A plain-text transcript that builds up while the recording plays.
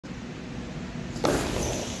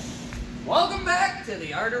Welcome back to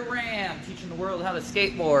the Art of Ram, teaching the world how to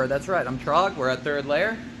skateboard. That's right, I'm Trog. We're at third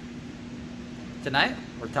layer. Tonight,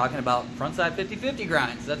 we're talking about frontside 50-50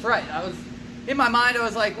 grinds. That's right. In my mind, I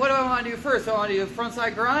was like, what do I want to do first? Do I want to do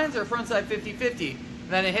frontside grinds or frontside 50-50?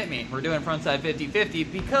 Then it hit me. We're doing frontside 50-50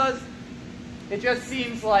 because it just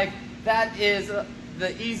seems like that is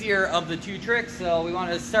the easier of the two tricks. So we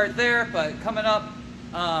wanted to start there, but coming up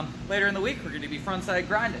later in the week, we're going to be frontside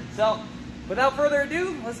grinding. So without further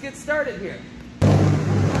ado, let's get started here.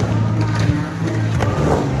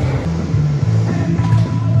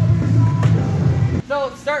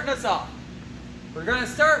 So starting us off, we're going to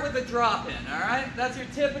start with a drop in, all right? That's your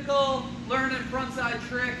typical learning frontside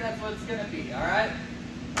trick. That's what it's going to be, all right?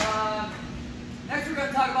 Next we're going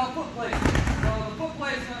to talk about foot placement. So the foot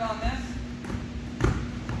placement on this,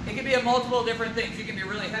 it can be a multiple different things. You can be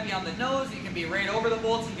really heavy on the nose, you can be right over the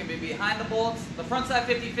bolts, you can be behind the bolts. The frontside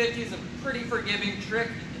 50-50 is a pretty forgiving trick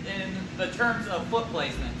in the terms of foot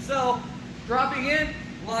placement. So dropping in,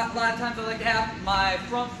 a lot of times I like to have my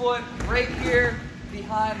front foot right here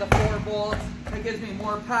behind the four bolts. That gives me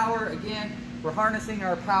more power. Again, we're harnessing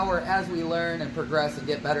our power as we learn and progress and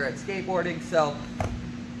get better at skateboarding. So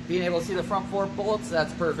being able to see the front four bolts,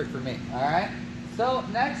 that's perfect for me. All right. So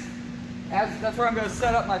next, that's where I'm going to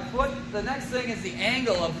set up my foot. The next thing is the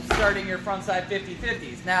angle of starting your frontside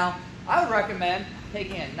 50-50s. Now, I would recommend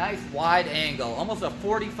taking a nice wide angle, almost a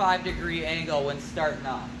 45-degree angle when starting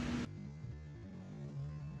off.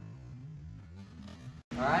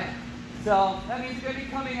 All right. So that means you're going to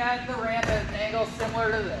be coming at the ramp at an angle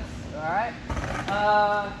similar to this. All right.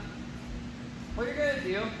 What you're going to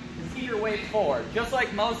do is keep your weight forward. Just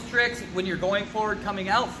like most tricks, when you're going forward, coming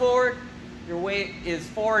out forward, your weight is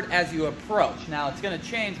forward as you approach. Now, it's going to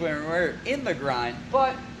change when we're in the grind,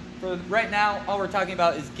 but for right now, all we're talking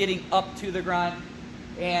about is getting up to the grind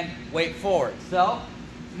and weight forward. So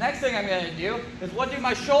the next thing I'm going to do is, what do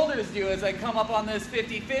my shoulders do as I come up on this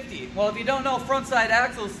 50-50? Well, if you don't know frontside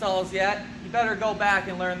axle stalls yet, you better go back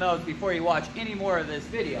and learn those before you watch any more of this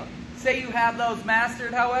video. Say you have those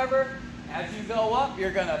mastered, however, as you go up,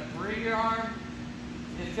 you're going to bring your arm.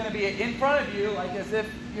 It's going to be in front of you, like as if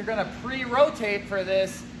you're going to pre-rotate for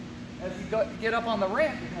this. As you get up on the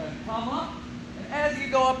ramp, you're going to come up. And as you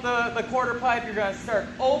go up the quarter pipe, you're going to start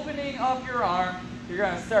opening up your arm. You're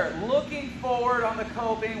going to start looking forward on the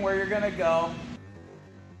coping where you're going to go.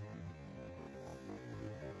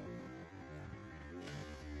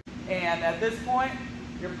 And at this point,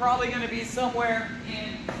 you're probably going to be somewhere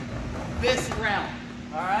in this realm.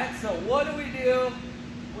 All right, so what do we do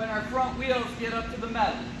when our front wheels get up to the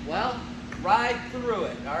metal? Well, ride through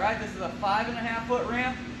it. All right, this is a 5.5-foot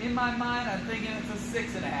ramp. In my mind, I'm thinking it's a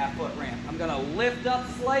 6.5-foot ramp. I'm going to lift up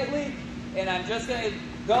slightly, and I'm just going to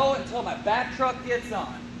go until my back truck gets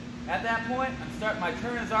on. At that point, my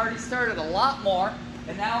turn has already started a lot more,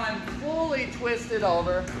 and now I'm fully twisted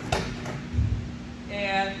over,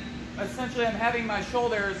 and essentially I'm having my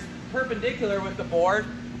shoulders perpendicular with the board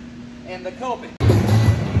and the coping.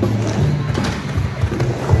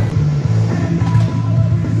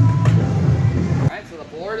 Alright, so the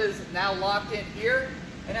board is now locked in here,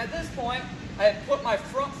 and at this point, I have put my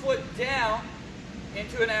front foot down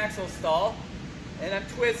into an axle stall, and I'm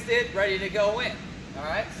twisted, ready to go in. All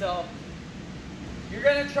right, so you're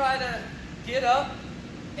going to try to get up,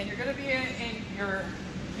 and you're going to be in your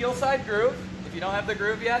heel side groove. If you don't have the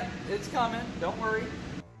groove yet, it's coming. Don't worry.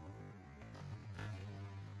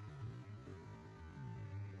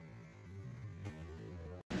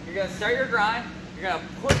 You're going to start your grind. You're going to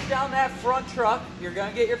push down that front truck. You're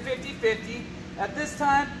going to get your 50-50. At this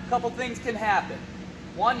time, a couple things can happen.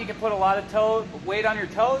 One, you can put a lot of weight on your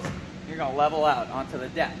toes. You're going to level out onto the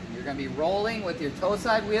deck. You're going to be rolling with your toe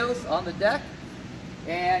side wheels on the deck,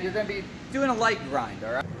 and you're going to be doing a light grind,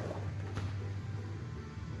 all right?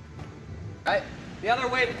 All right. The other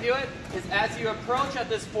way to do it is, as you approach at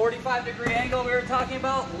this 45-degree angle we were talking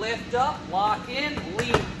about, lift up, lock in,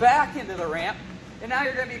 lean back into the ramp, and now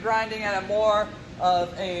you're going to be grinding at a more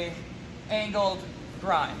of a angled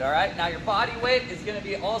grind, all right? Now your body weight is going to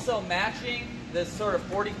be also matching this sort of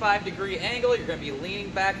 45-degree angle. You're going to be leaning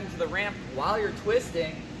back into the ramp while you're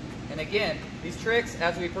twisting. And again, these tricks,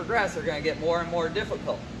 as we progress, are going to get more and more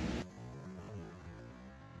difficult.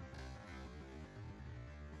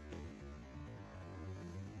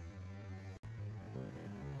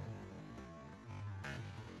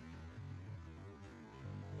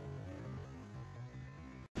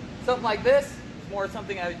 Something like this is more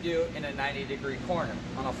something I would do in a 90-degree corner.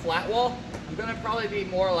 On a flat wall, I'm going to probably be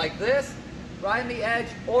more like this, right on the edge,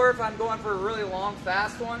 or if I'm going for a really long,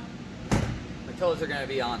 fast one, my toes are going to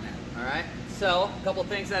be on that, all right? So a couple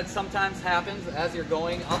things that sometimes happens as you're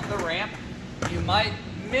going up the ramp, you might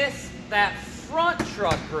miss that front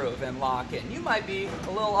truck groove and lock in. You might be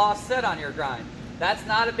a little offset on your grind. That's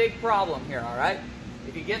not a big problem here, all right?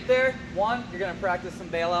 If you get there, one, you're gonna practice some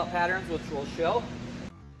bailout patterns, which we'll show.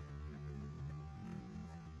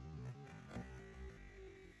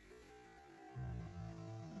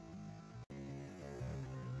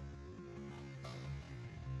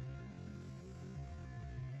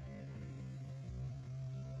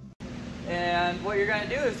 And what you're going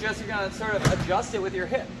to do is just, you're going to sort of adjust it with your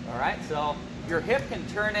hip, all right? So your hip can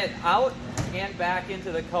turn it out and back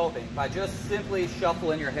into the coping by just simply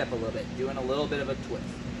shuffling your hip a little bit, doing a little bit of a twist.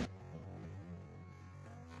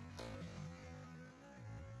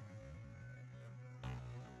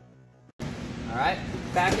 All right,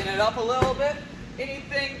 backing it up a little bit.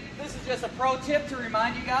 Anything, this is just a pro tip to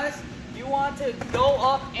remind you guys, you want to go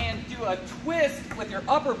up and do a twist with your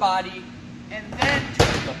upper body and then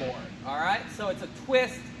turn the board. All right, so it's a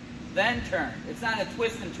twist, then turn. It's not a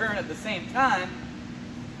twist and turn at the same time.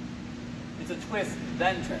 It's a twist,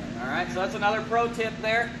 then turn. All right, so that's another pro tip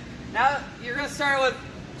there. Now you're gonna start with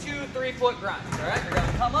 2-3 foot grinds. All right, you're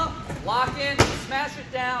gonna come up, lock in, smash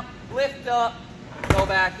it down, lift up, go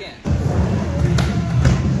back in.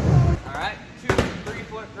 All right, 2-3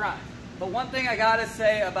 foot grinds. But one thing I gotta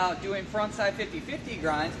say about doing frontside 50-50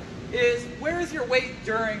 grinds is, where is your weight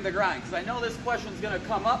during the grind? Because I know this question is going to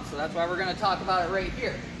come up, so that's why we're going to talk about it right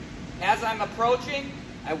here. As I'm approaching,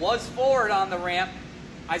 I was forward on the ramp.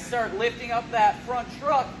 I start lifting up that front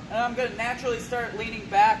truck, and I'm going to naturally start leaning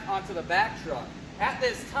back onto the back truck. At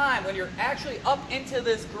this time, when you're actually up into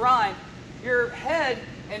this grind, your head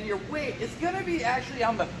and your weight is going to be actually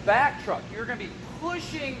on the back truck. You're going to be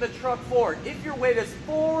pushing the truck forward. If your weight is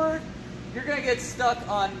forward, you're going to get stuck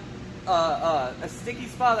on a sticky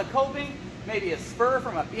spot of the coping, maybe a spur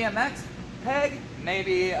from a BMX peg,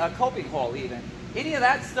 maybe a coping hole even. Any of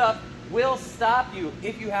that stuff will stop you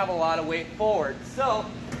if you have a lot of weight forward. So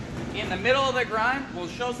in the middle of the grind, we'll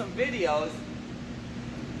show some videos.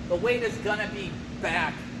 The weight is gonna be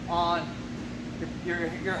back on your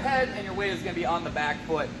head, and your weight is gonna be on the back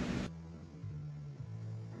foot.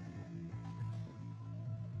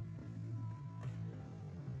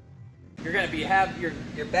 You're going to be,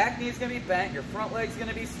 your back knee is going to be bent, your front leg is going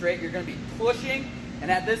to be straight, you're going to be pushing,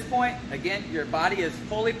 and at this point, again, your body is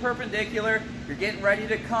fully perpendicular, you're getting ready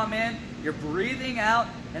to come in, you're breathing out,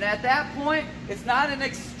 and at that point, it's not an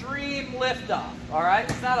extreme lift-off, all right?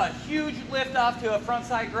 It's not a huge lift-off to a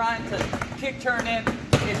frontside grind to kick turn in.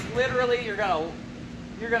 It's literally, you're going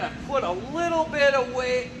to put a little bit of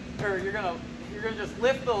weight, or you're going to just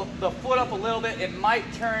lift the foot up a little bit. It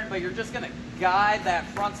might turn, but you're just going to guide that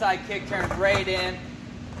frontside kick turn right in.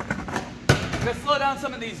 I'm going to slow down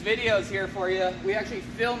some of these videos here for you. We actually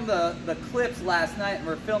filmed the clips last night, and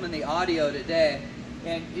we're filming the audio today.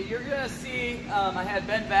 And you're going to see, I had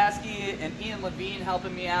Ben Baskey and Ian Levine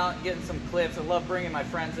helping me out, getting some clips. I love bringing my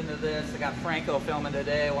friends into this. I got Franco filming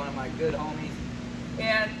today, one of my good homies.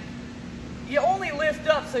 And you only lift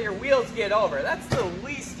up so your wheels get over. That's the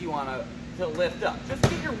least you want to lift up. Just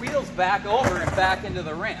get your wheels back over and back into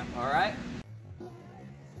the ramp, all right?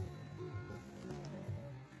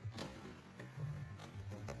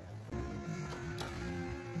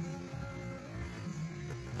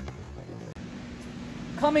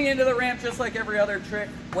 Coming into the ramp, just like every other trick,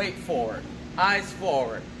 weight forward, eyes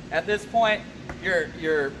forward. At this point,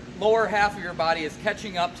 your lower half of your body is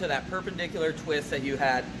catching up to that perpendicular twist that you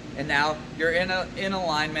had, and now you're in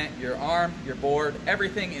alignment. Your arm, your board,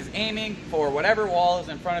 everything is aiming for whatever wall is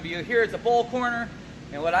in front of you. Here it's a bowl corner,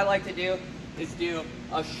 and what I like to do is do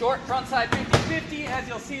a short frontside 50-50, as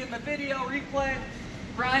you'll see in the video replay.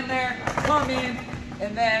 Grind there, come in,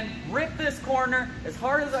 and then rip this corner as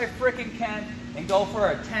hard as I frickin' can, and go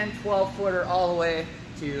for a 10-12 footer all the way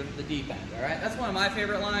to the deep end, all right? That's one of my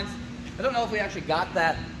favorite lines. I don't know if we actually got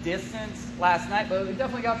that distance last night, but we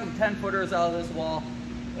definitely got some 10 footers out of this wall,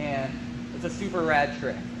 and it's a super rad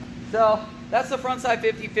trick. So that's the frontside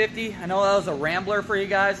 50-50. I know that was a rambler for you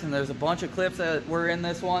guys, and there's a bunch of clips that were in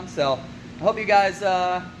this one, so I hope you guys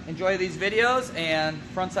enjoy these videos, and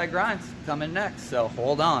frontside grinds coming next, so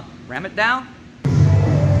hold on. Ram it down.